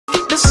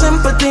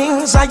Simple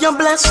things are your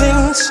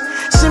blessings.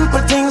 Simple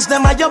things,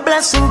 them are your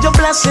blessing, your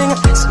blessing.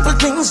 Simple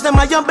things, them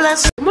are your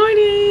blessing.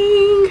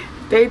 Morning!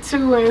 Day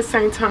 2 in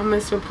St.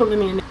 Thomas. We're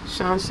pulling in.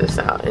 Sean's just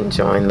out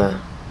enjoying the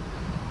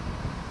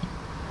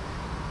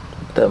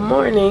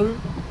morning.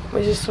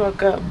 We just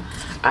woke up.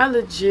 I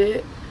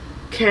legit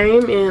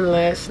came in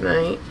last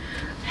night,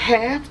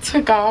 half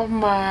took off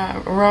my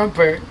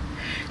romper,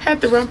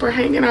 had the romper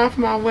hanging off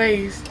my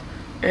waist,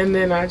 and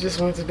then I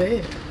just went to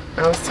bed.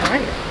 I was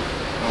tired.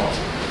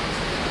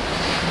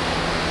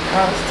 So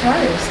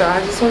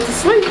I just went to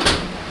sleep.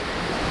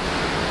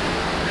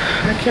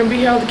 I can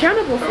be held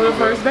accountable for the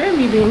first day of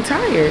me being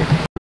tired.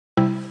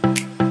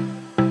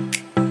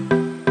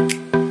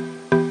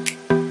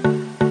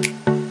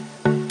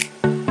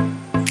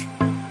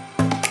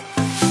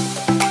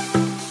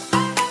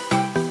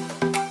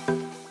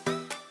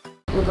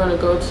 We're gonna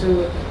go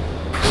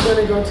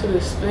to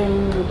this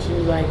thing that you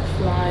like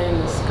fly in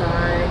the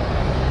sky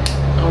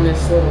on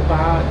this little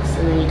box,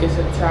 and then you get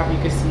to the top, you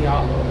can see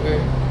all over.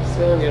 So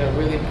we'll get a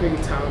really pretty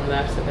time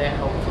lapse of that,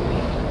 hopefully.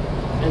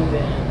 And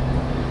then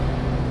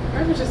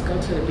I would just go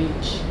to the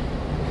beach.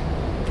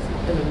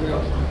 In the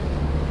real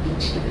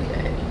beachy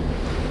today.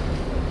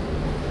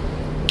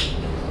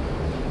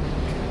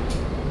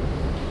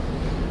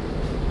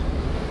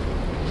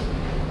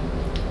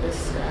 The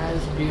sky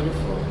is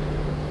beautiful.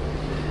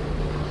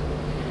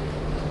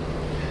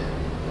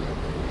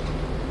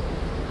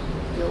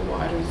 The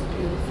water is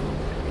beautiful.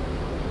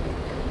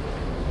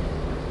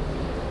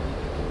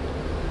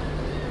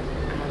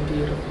 I'm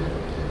beautiful.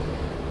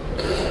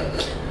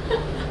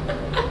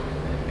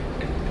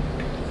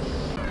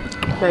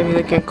 Baby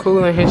looking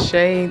cool in his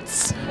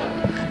shades.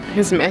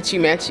 His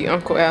matchy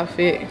uncle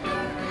outfit.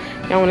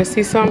 Y'all wanna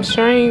see something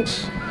strange?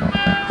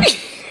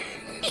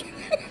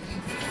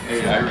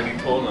 Hey, I already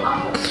told him.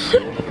 I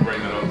told him to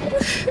bring it up.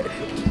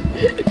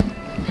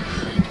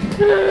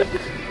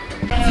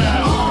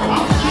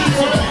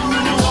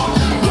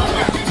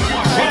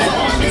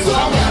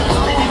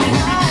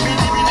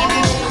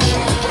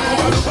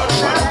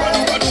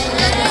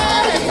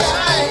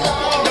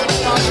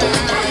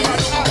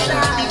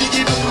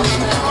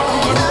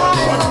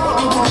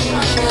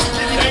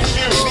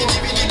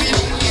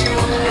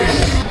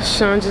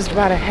 Sean just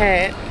bought a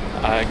hat.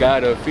 I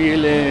got a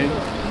feeling.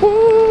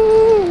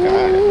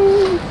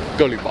 Woo!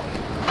 Gully pop.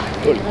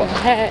 Gully pop.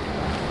 Hat.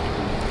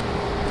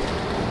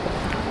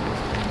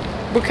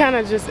 We're kind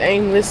of just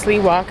aimlessly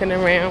walking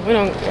around. We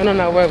don't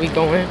know where we're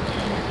going.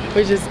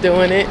 We're just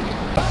doing it.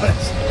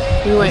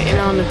 We went in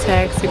on the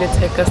taxi to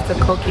take us to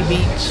Cokie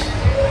Beach.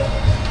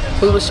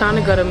 We was trying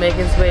to go to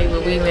Megan's Bay,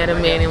 but we met a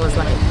man and was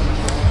like,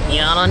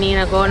 y'all don't need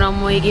to go no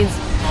Megan's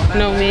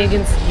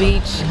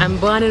Beach. I'm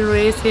born and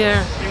raised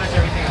here.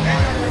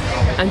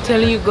 I'm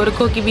telling you, go to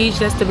Cokie Beach.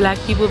 That's the black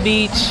people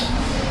beach.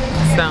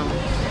 So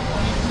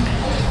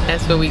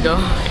that's where we go.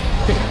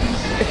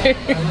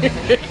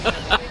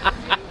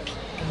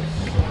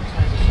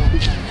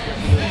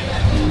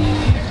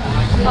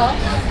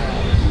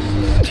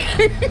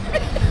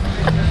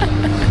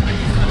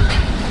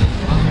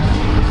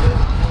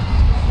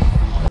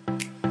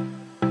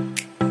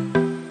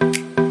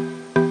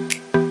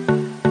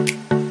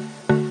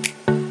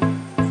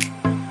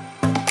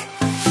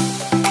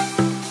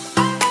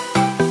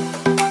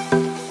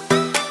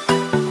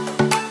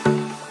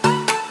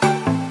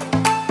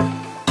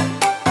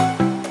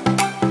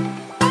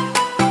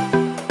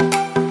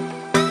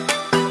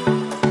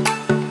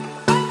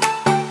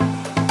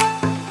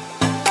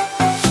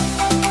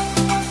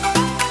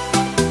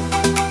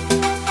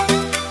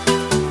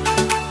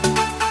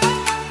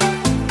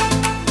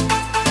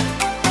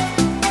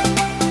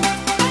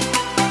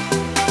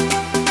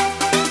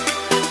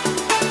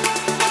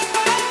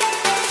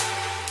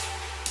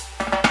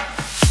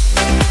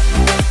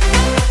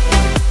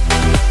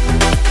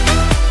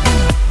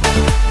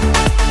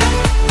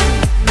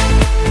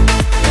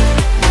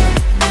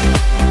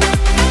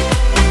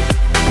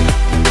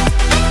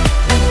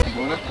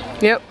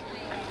 Yep.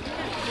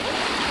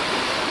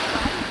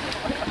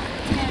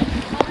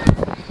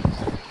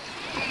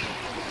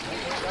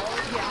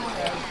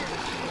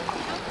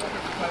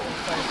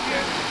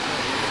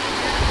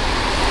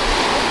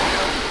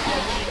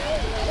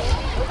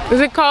 Is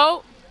it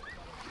cold?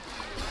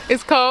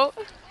 It's cold.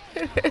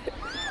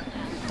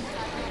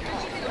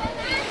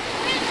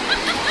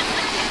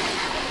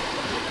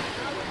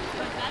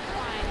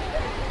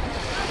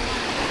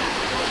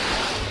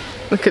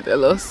 Look at the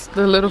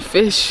little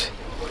fish.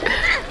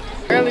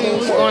 Earlier we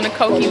was going to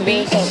Cokie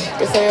Beach.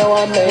 It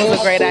was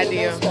a great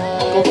idea.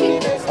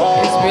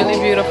 It's really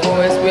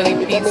beautiful. It's really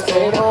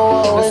peaceful.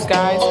 The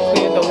sky is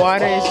clear. The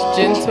water is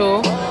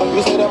gentle. I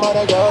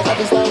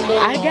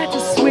got to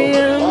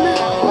swim,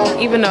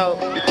 even though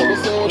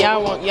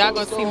y'all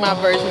gonna see my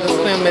version of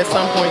swim at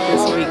some point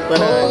this week.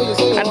 But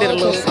I did a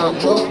little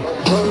something.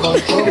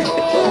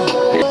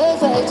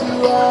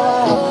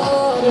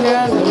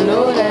 Girls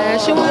know that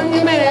she wants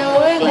me to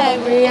work like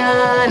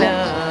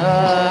Rihanna.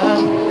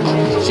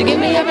 She give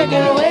me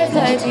everything ways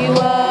like you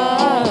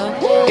are.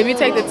 If you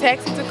take the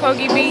taxi to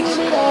Kogi Beach,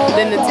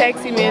 then the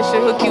taxi man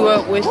should hook you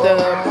up with the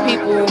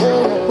people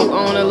who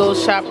own a little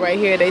shop right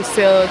here. They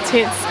sell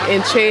tents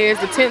and chairs.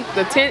 The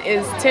tent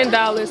is $10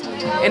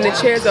 and the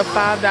chairs are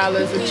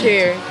 $5 a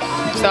chair.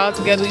 So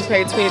altogether we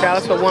paid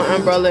 $20 for one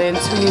umbrella and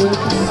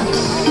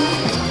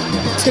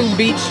two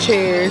beach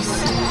chairs.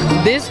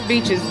 This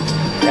beach is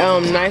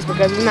nice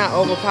because it's not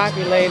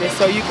overpopulated,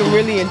 so you can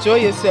really enjoy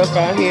yourself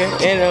out here.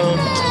 And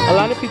a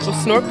lot of people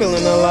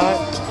snorkeling a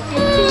lot.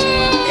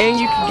 And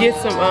you can get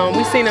some,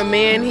 we seen a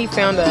man, he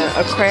found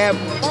a crab.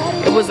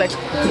 It was like,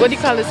 what do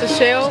you call this, a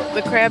shell?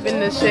 The crab in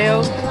the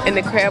shell, and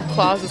the crab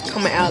claws is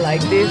coming out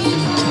like this.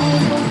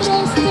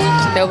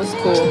 That was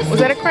cool. Was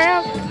that a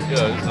crab?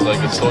 Yeah, it's like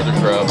a soldier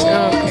crab.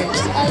 Oh,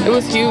 okay. It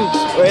was huge,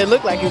 or it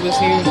looked like it was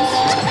huge.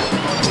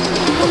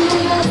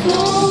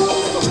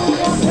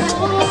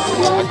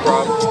 The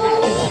crab is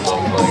old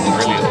though, like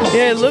really old.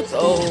 Yeah, it looks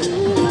old.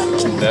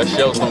 That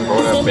shell's gonna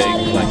grow that big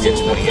like in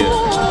 20 years.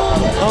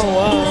 Oh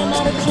wow.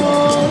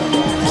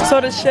 So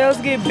the shells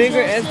get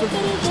bigger as the,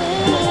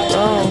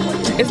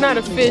 it's not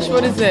a fish,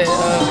 what is it?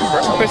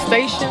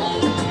 Crustacean?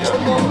 Yeah.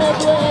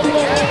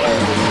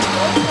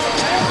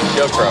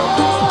 Shell crab.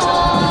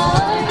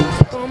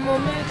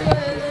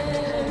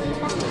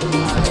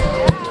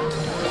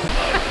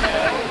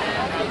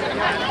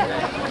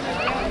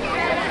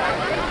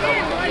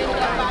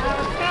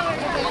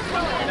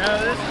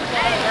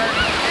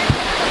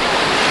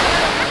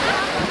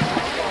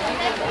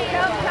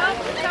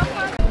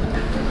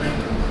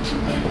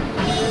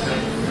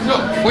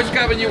 Which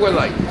cabin you would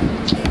like?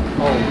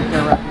 Oh,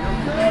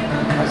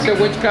 I said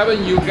which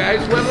cabin you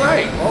guys would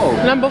like? Oh.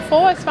 Number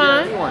 4 is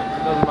fine.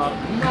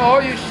 No,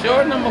 you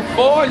sure number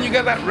 4 and you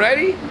got that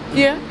ready?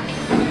 Yeah.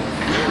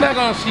 You're not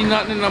gonna see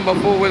nothing in number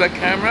 4 with a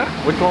camera.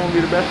 Which one would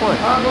be the best one?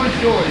 I'm gonna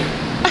show you.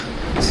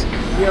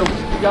 Yeah,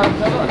 you gotta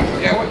tell us.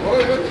 Yeah, what?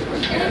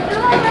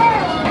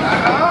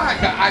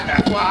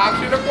 That's why I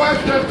asked you the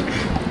question.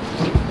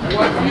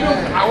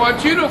 I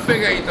want you to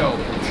figure it out.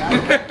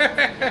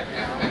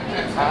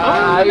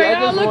 I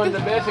just want the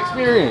best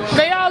experience.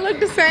 They all look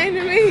the same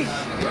to me.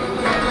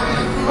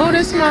 Oh,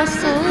 this my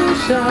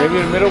sunshine.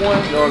 Maybe the middle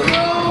one?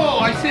 No,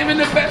 I see him in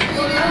the best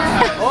one.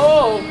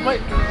 Oh, my.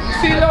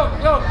 See, look,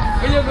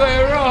 when you're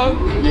going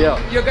wrong,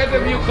 you got the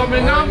view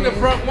coming down, the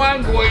front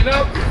one going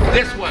up,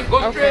 this one.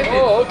 Go straight in.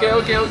 Oh, okay.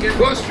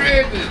 Go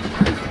straight in.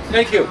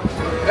 Thank you.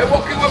 I'm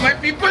walking with my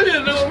people,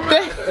 you know.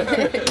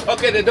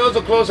 Okay, the doors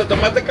are closed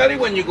automatically.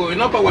 When you're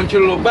going up, I want you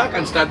to look back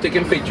and start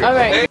taking pictures. All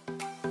right. Okay?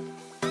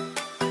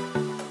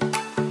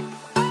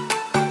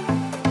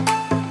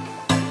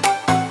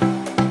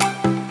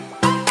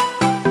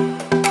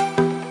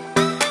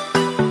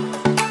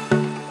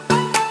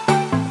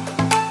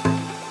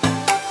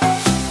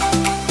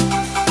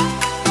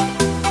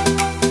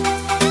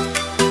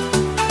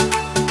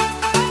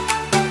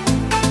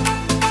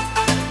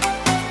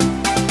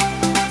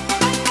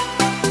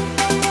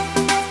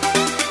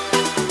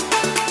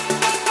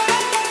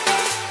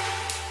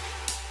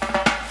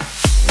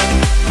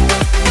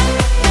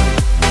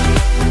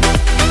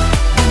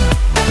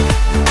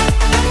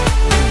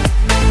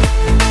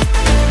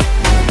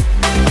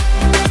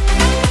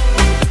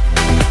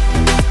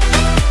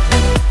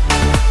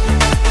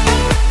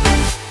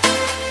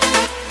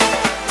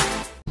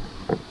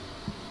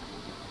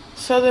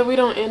 So that we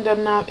don't end up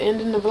not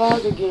ending the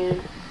vlog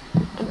again,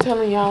 I'm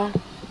telling y'all,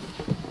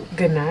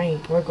 good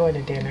night. We're going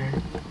to dinner.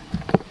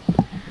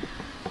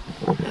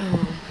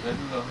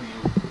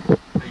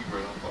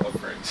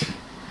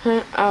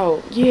 Huh?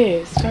 Oh,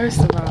 yes.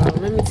 First of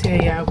all, let me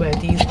tell y'all about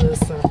these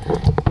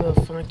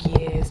little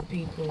funky ass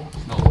people.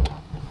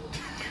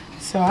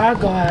 So I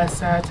go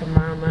outside to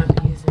mind my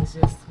business.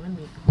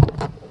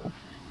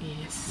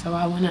 Yes. So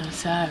I went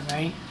outside,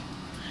 right?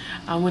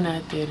 I went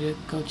out there to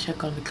go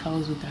check on the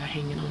clothes without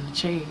hanging on the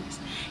chairs.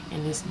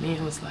 And this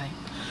man was like,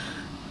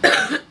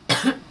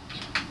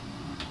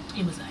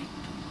 he was like,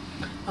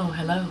 oh,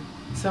 hello.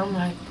 So I'm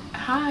like,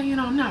 hi, you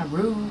know, I'm not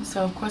rude.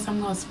 So of course I'm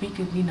going to speak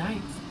and be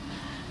nice.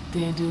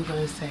 Then dude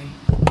going to say,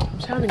 I'm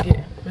trying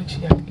to make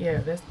sure y'all, yeah,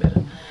 that's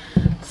better.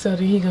 So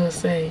then he going to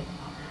say,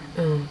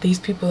 these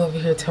people over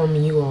here told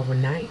me you all were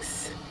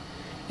nice.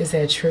 Is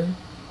that true?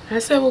 I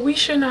said, well, we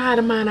sure know how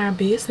to mind our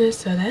business,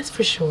 so that's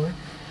for sure.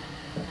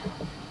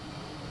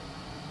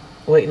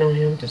 Waiting on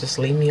him to just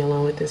leave me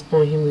alone at this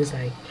point. He was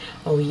like,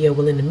 oh yeah,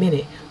 well in a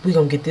minute we're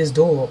gonna get this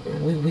door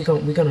open.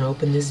 We're gonna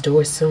open this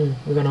door soon.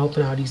 We're gonna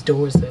open all these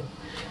doors up.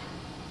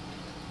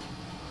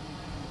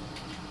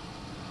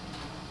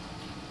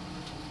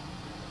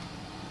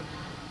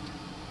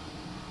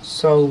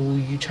 So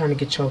you trying to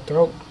get your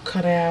throat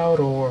cut out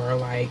or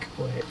like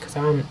what? Cause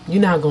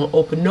you're not gonna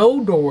open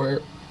no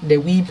door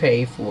that we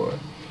pay for.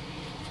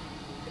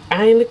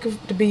 I ain't looking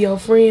to be your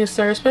friend,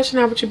 sir, especially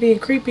not with you being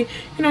creepy.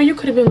 You know, you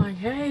could have been like,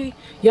 hey,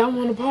 y'all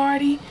want to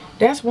party?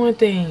 That's one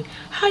thing.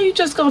 How you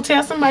just gonna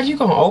tell somebody you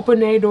gonna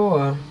open their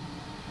door?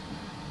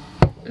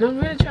 And I'm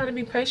really trying to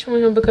be patient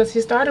with him because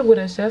he started with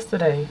us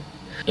yesterday.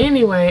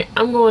 Anyway,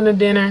 I'm going to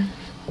dinner.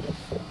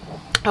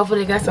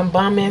 Hopefully they got some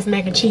bomb ass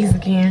mac and cheese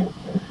again.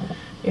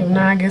 If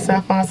not, I guess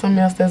I'll find something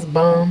else that's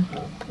bomb.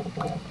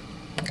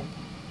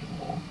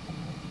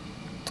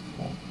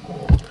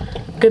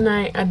 Good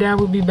night. I doubt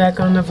we'll be back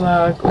on the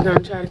vlog. We're gonna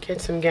try to catch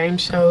some game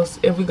shows.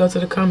 If we go to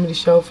the comedy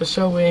show, for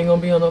sure we ain't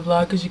gonna be on the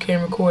vlog because you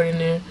can't record in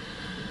there.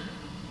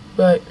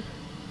 But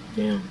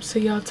yeah,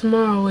 see y'all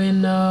tomorrow.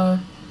 And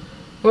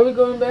where we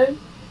going, babe?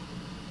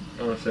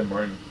 Oh,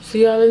 St.Marteen.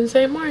 See y'all in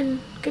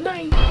St.Marteen. Good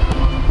night.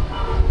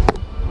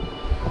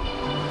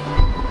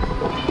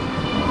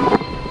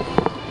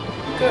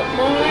 Good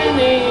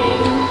morning.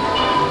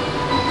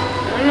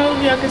 I don't know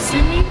if y'all can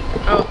see me.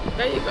 Oh,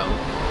 there you go.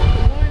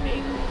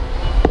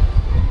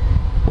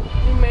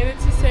 Made it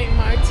to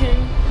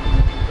St.Marteen.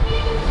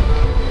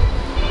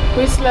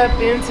 We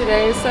slept in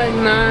today. It's like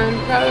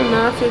probably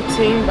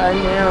 9:15 by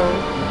now.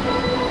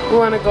 We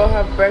want to go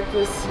have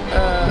breakfast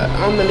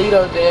on the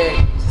Lido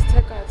deck. Just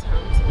take our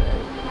time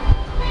today.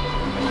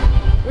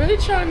 Really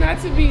try not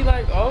to be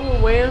like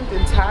overwhelmed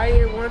and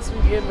tired once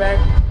we get back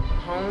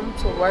home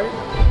to work.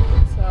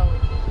 So,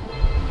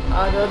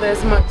 although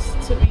there's much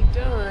to be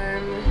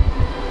done,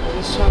 I'm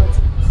just trying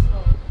to.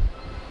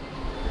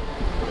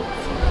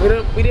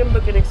 We didn't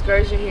book an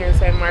excursion here in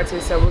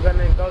St.Marteen, so we're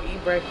gonna go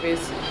eat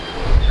breakfast,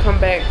 come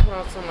back, put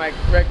on some like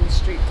regular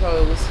street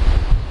clothes,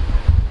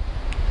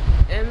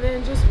 and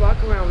then just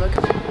walk around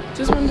looking.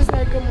 Just wanted to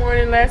say good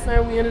morning. Last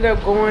night we ended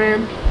up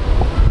going.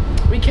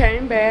 We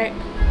came back,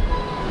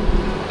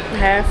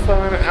 had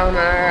fun on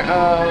our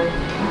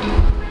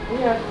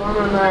what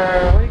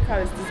do you call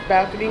this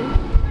balcony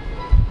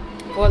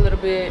for a little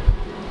bit,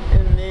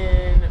 and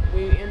then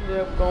we ended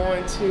up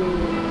going to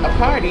a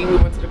party. We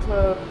went to the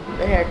club.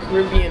 They had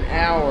Caribbean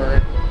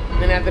Hour.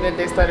 And then after that,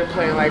 they started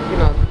playing like, you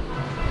know,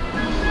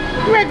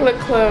 regular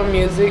club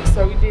music.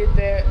 So we did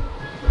that.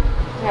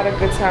 Had a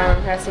good time.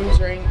 Had some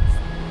drinks.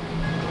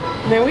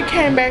 And then we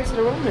came back to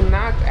the room and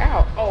knocked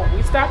out. Oh,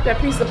 we stopped at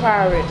Pizza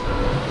Pirate.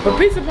 But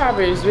Pizza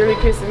Pirate is really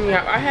pissing me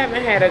off. I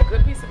haven't had a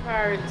good Pizza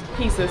Pirate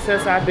pizza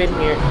since I've been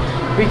here.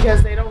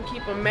 Because they don't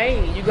keep them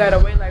made. You gotta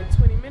wait like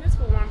 20 minutes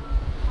for one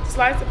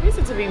slice of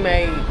pizza to be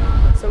made.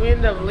 So we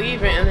ended up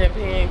leaving and then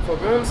paying for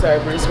room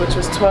service, which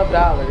was $12.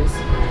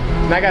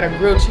 And I got a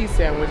grilled cheese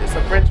sandwich and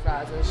some french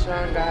fries. And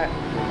Sean got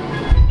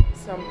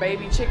some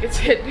baby chicken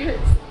tenders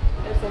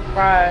and some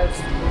fries.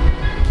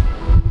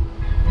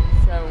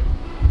 So,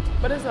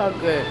 but it's all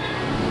good.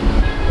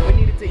 We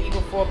needed to eat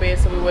before bed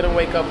so we wouldn't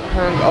wake up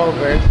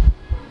hungover.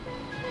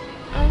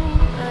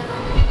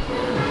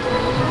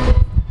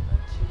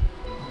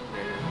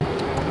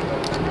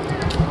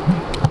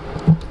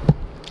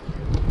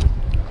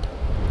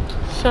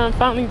 Sean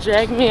finally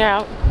dragged me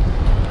out.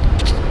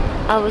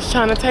 I was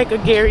trying to take a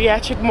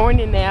geriatric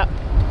morning nap,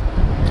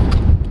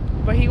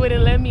 but he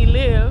wouldn't let me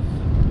live.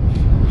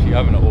 She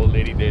having an old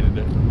lady day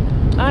today?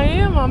 I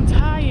am. I'm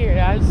tired.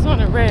 I just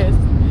want to rest.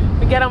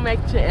 We got on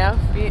extra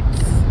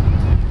outfits.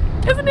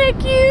 Isn't that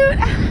cute?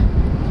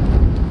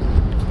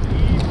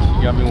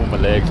 She got me with my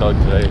legs out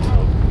today,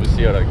 so we'll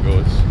see how that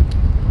goes.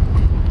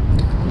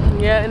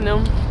 Yeah, and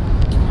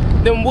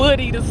them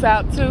wood eaters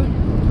out too.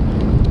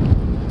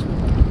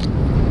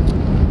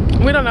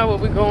 We don't know where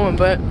we're going,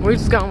 but we're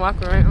just gonna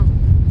walk around.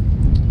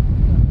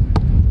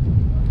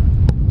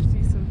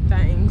 See some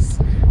things.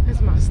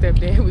 That's my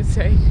stepdad would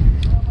say.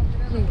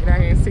 I'm gonna get out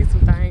here and see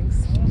some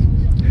things.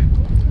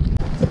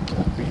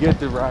 We get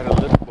to ride a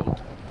little boat.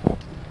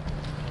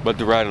 But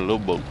to ride a little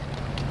boat.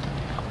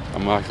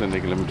 I'm asking the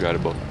nigga, let me drive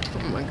the boat.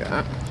 Oh my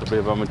God. So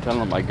babe, I'm gonna tell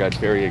him I got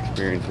ferry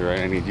experience, right?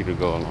 I need you to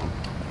go along.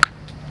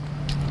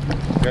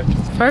 Okay?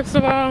 First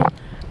of all,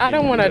 I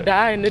don't want to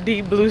die in the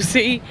deep blue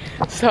sea,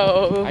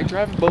 so I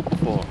drive a boat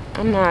before.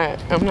 I'm not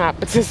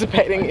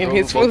participating in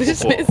his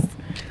foolishness. You're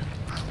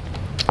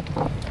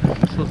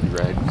supposed to be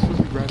riding. You're supposed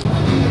to be riding.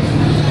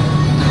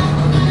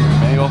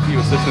 May I offer you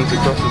assistance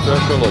across the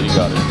threshold, or you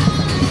got it?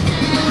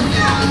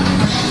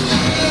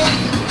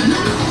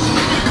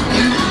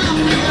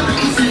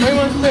 Where you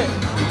want to sit?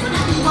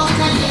 On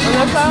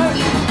that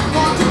side?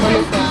 On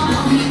this side.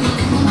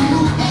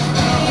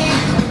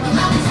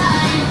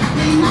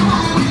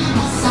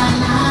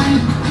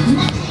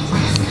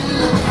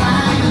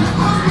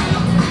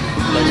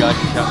 I got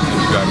you, Captain.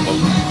 You drive a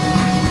boat.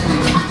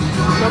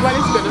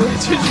 Nobody's gonna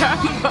let you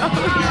drive a boat.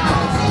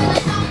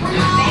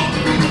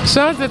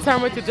 Sean's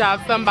determined to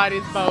drive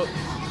somebody's boat,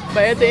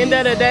 but at the end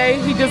of the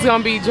day, he just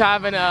gonna be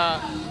driving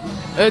a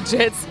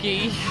jet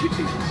ski.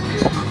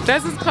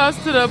 That's as close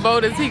to the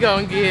boat as he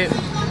gonna get.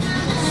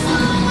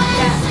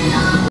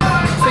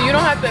 So you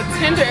don't have to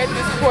tender at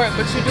this port,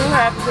 but you do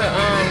have to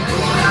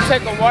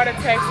take a water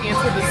taxi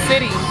into the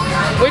city,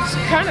 which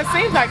kind of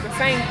seems like the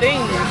same thing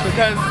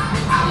because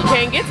you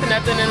can't get to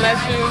nothing unless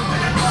you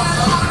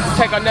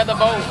take another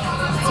boat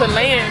to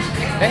land.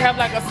 They have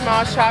like a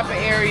small shopping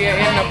area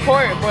in the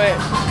port, but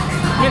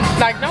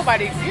like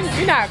nobody,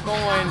 you're not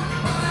going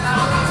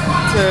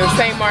to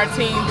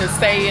St.Marteen to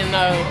stay in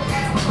a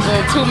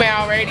little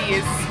 2-mile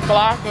radius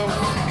block of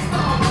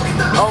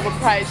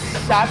overpriced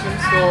shopping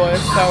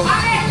stores. So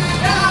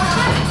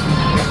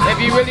if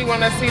you really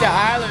want to see the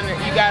island,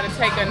 you got to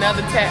take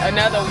another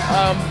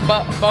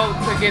boat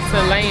to get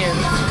to land.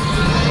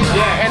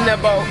 Yeah. And the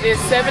boat is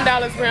 $7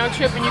 round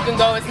trip, and you can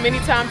go as many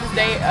times a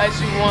day as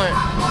you want.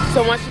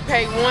 So once you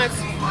pay once,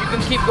 you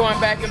can keep going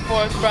back and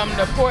forth from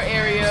the port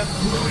area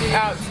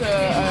out to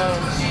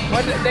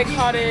what did they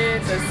call it?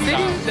 The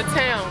city, the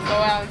town. Go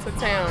out into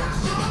town.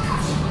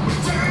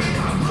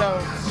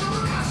 So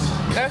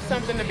that's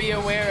something to be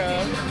aware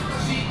of.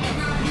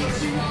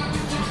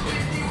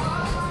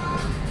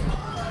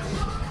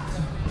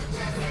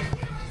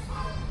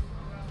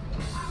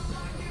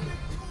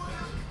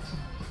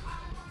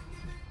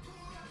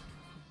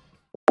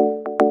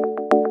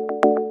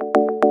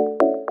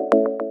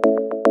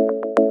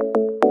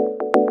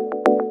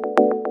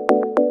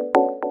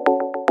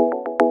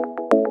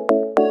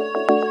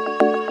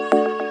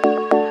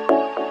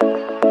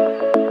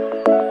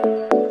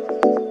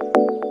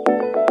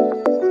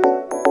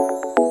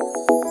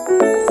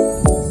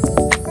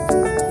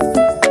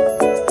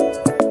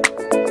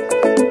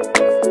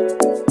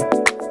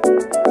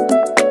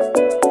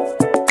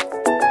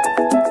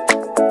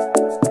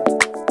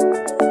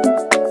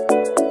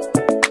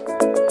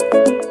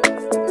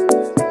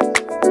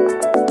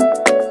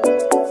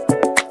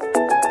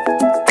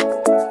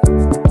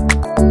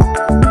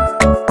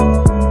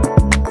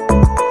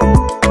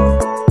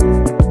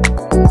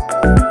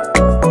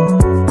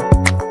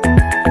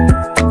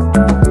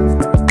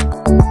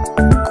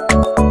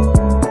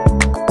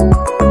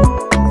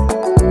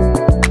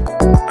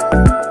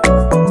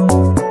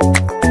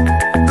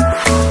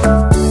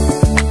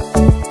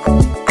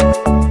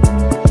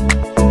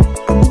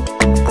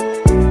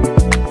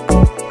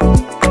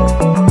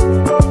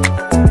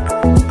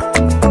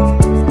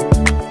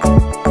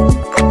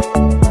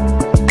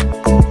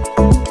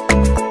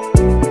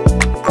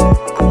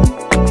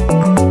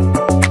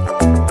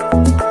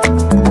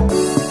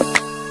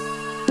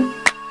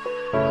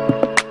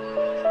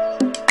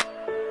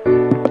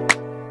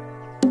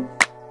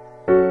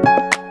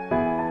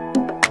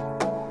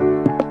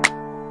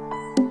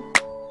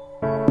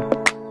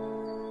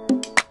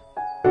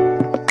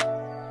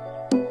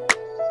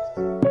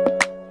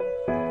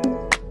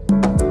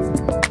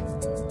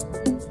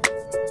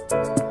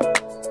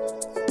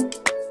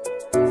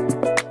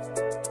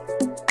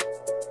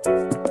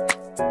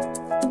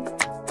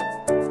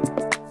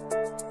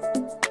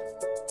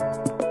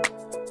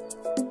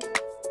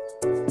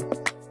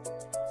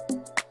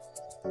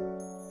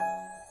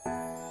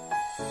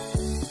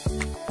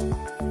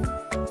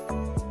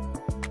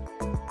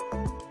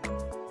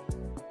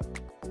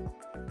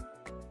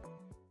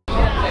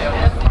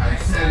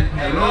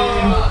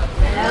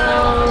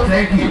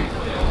 Thank you.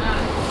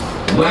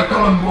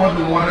 Welcome on board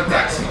the water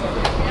taxi.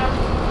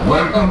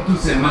 Welcome to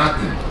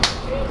St.Marteen.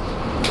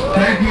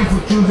 Thank you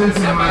for choosing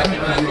St.Marteen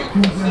as your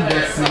cruising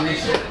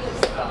destination.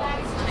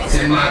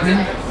 St.Marteen,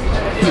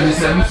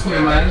 27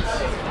 square miles.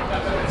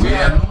 We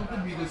are known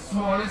to be the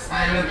smallest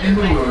island in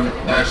the world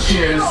that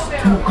shares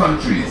two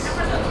countries,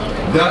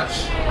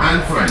 Dutch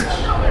and French.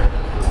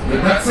 The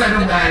Dutch side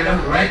of the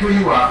island, right where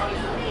you are,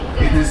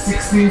 it is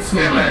 16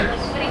 square miles.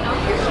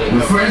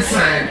 The French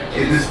side,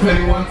 it is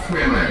 21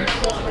 square miles.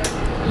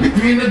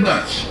 Between the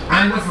Dutch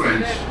and the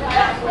French,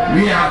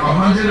 we have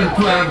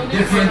 112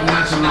 different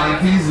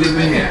nationalities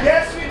living here.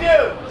 Yes, we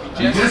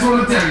do. We just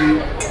want to tell you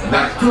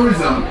that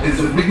tourism is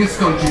the biggest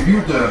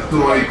contributor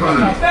to our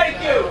economy.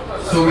 Thank you.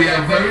 So we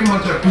are very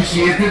much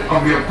appreciative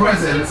of your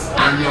presence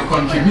and your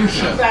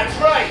contribution. That's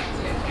right.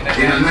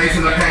 In a nice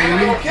and a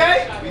kind way.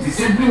 Okay. We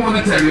simply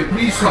want to tell you,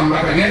 please come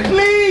back again.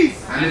 Please.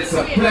 And it's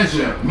a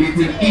pleasure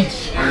meeting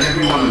each and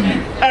every one of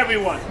you.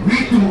 Everyone.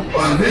 We too,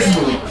 on this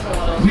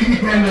boat, we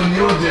depend on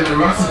your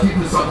generosity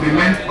to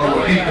supplement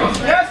our income.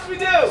 Yes, we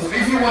do. So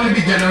if you want to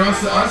be generous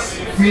to us,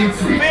 feel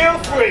free. Feel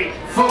free.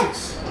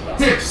 Folks,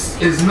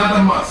 tips is not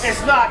a must.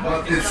 It's not.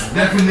 But it's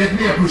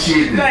definitely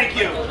appreciated. Thank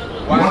you.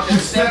 Watch your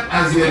step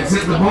as you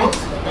exit the boat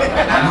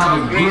and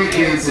have a great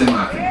day in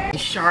St.Marteen. You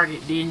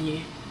sharted, didn't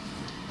you?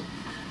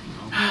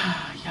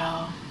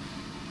 Y'all,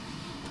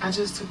 I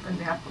just took the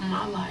nap of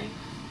my life.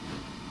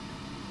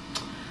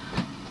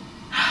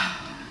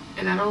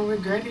 And I don't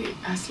regret it.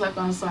 I slept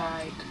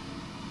outside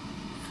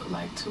for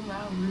like 2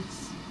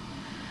 hours.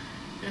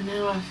 And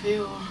now I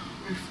feel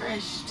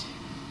refreshed.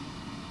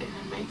 And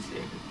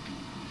amazing.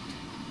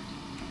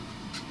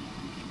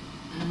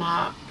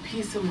 My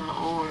piece of my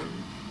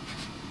arm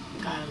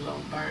got a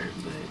little burned,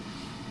 but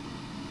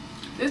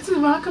this is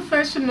my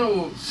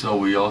confessional. So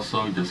we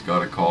also just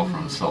got a call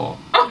from Saul.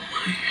 Oh.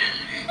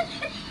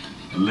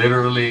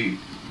 Literally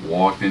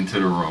walked into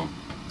the room.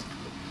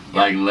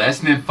 Like less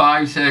than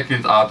 5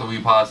 seconds after we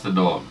passed the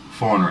door,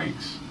 phone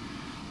rings.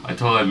 I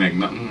told her, like,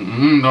 no,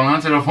 don't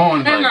answer the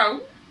phone. Like,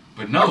 Hello.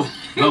 But no,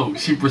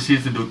 she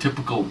proceeds to do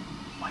typical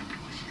white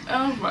people shit.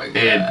 Oh my god.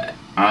 And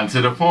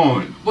answer the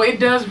phone. Well, it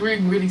does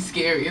ring really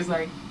scary. It's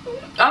like,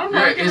 I don't know.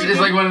 Yeah, it's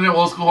like one of the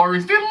old school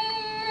horrors.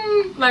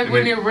 Like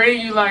when it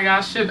rang, you like, I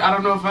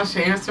don't know if I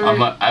should answer it.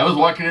 Like, I was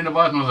walking in the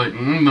box and I was like,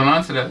 don't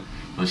answer that.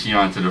 So she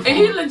answered the phone. And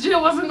he legit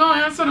wasn't going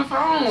to answer the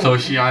phone. So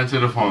she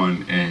answered the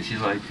phone and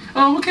she's like,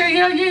 oh, okay,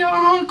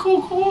 yeah,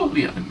 cool.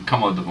 Yeah,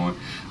 come out the phone.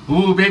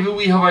 Ooh, baby,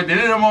 we have our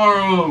dinner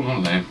tomorrow.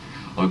 I'm like,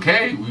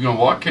 Okay, we're gonna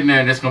walk in there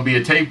and there's gonna be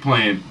a tape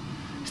playing.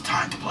 It's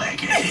time to play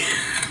again.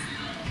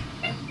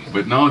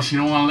 But no, she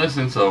don't want to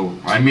listen. So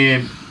I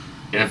mean,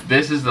 if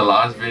this is the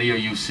last video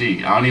you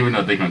see, I don't even know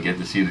if they're gonna get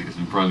to see this because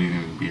we probably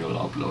didn't even be able to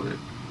upload it.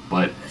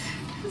 But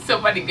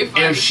somebody can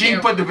find if she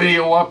put the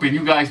video up and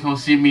you guys don't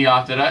see me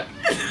after that,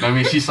 I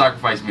mean, she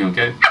sacrificed me,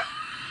 okay?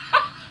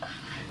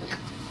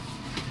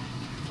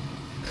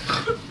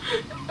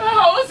 The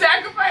whole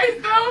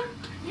sacrifice, though?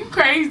 You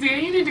crazy.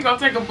 You need to go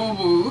take a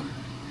boo-boo.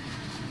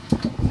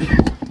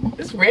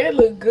 This red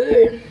look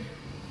good.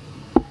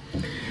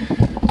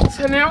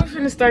 So now we're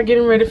finna start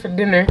getting ready for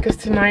dinner because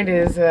tonight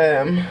is,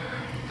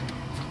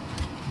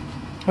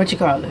 what you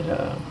call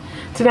it?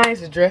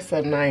 Tonight's a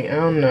dress-up night. I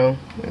don't know.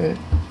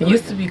 It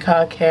used to be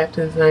called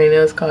Captain's Night.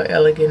 Now it's called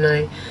Elegant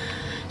Night.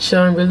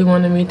 Sean really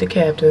wanted to meet the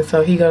captain,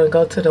 so he gonna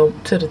go to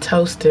the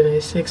toasting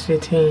at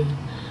 6:15,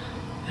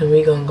 and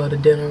we gonna go to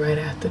dinner right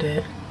after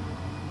that.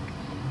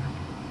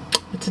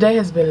 But today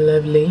has been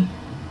lovely.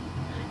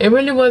 It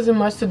really wasn't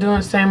much to do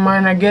in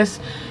St.Marteen. I guess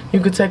you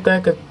could take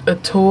like a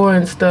tour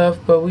and stuff,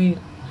 but we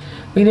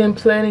didn't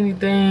plan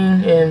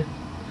anything, and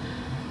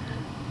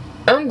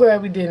I'm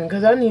glad we didn't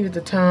because I needed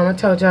the time. I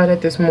told y'all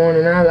that this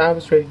morning. I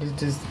was ready to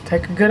just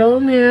take a good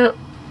old nap,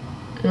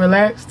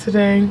 relax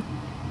today,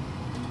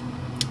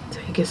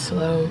 take it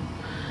slow.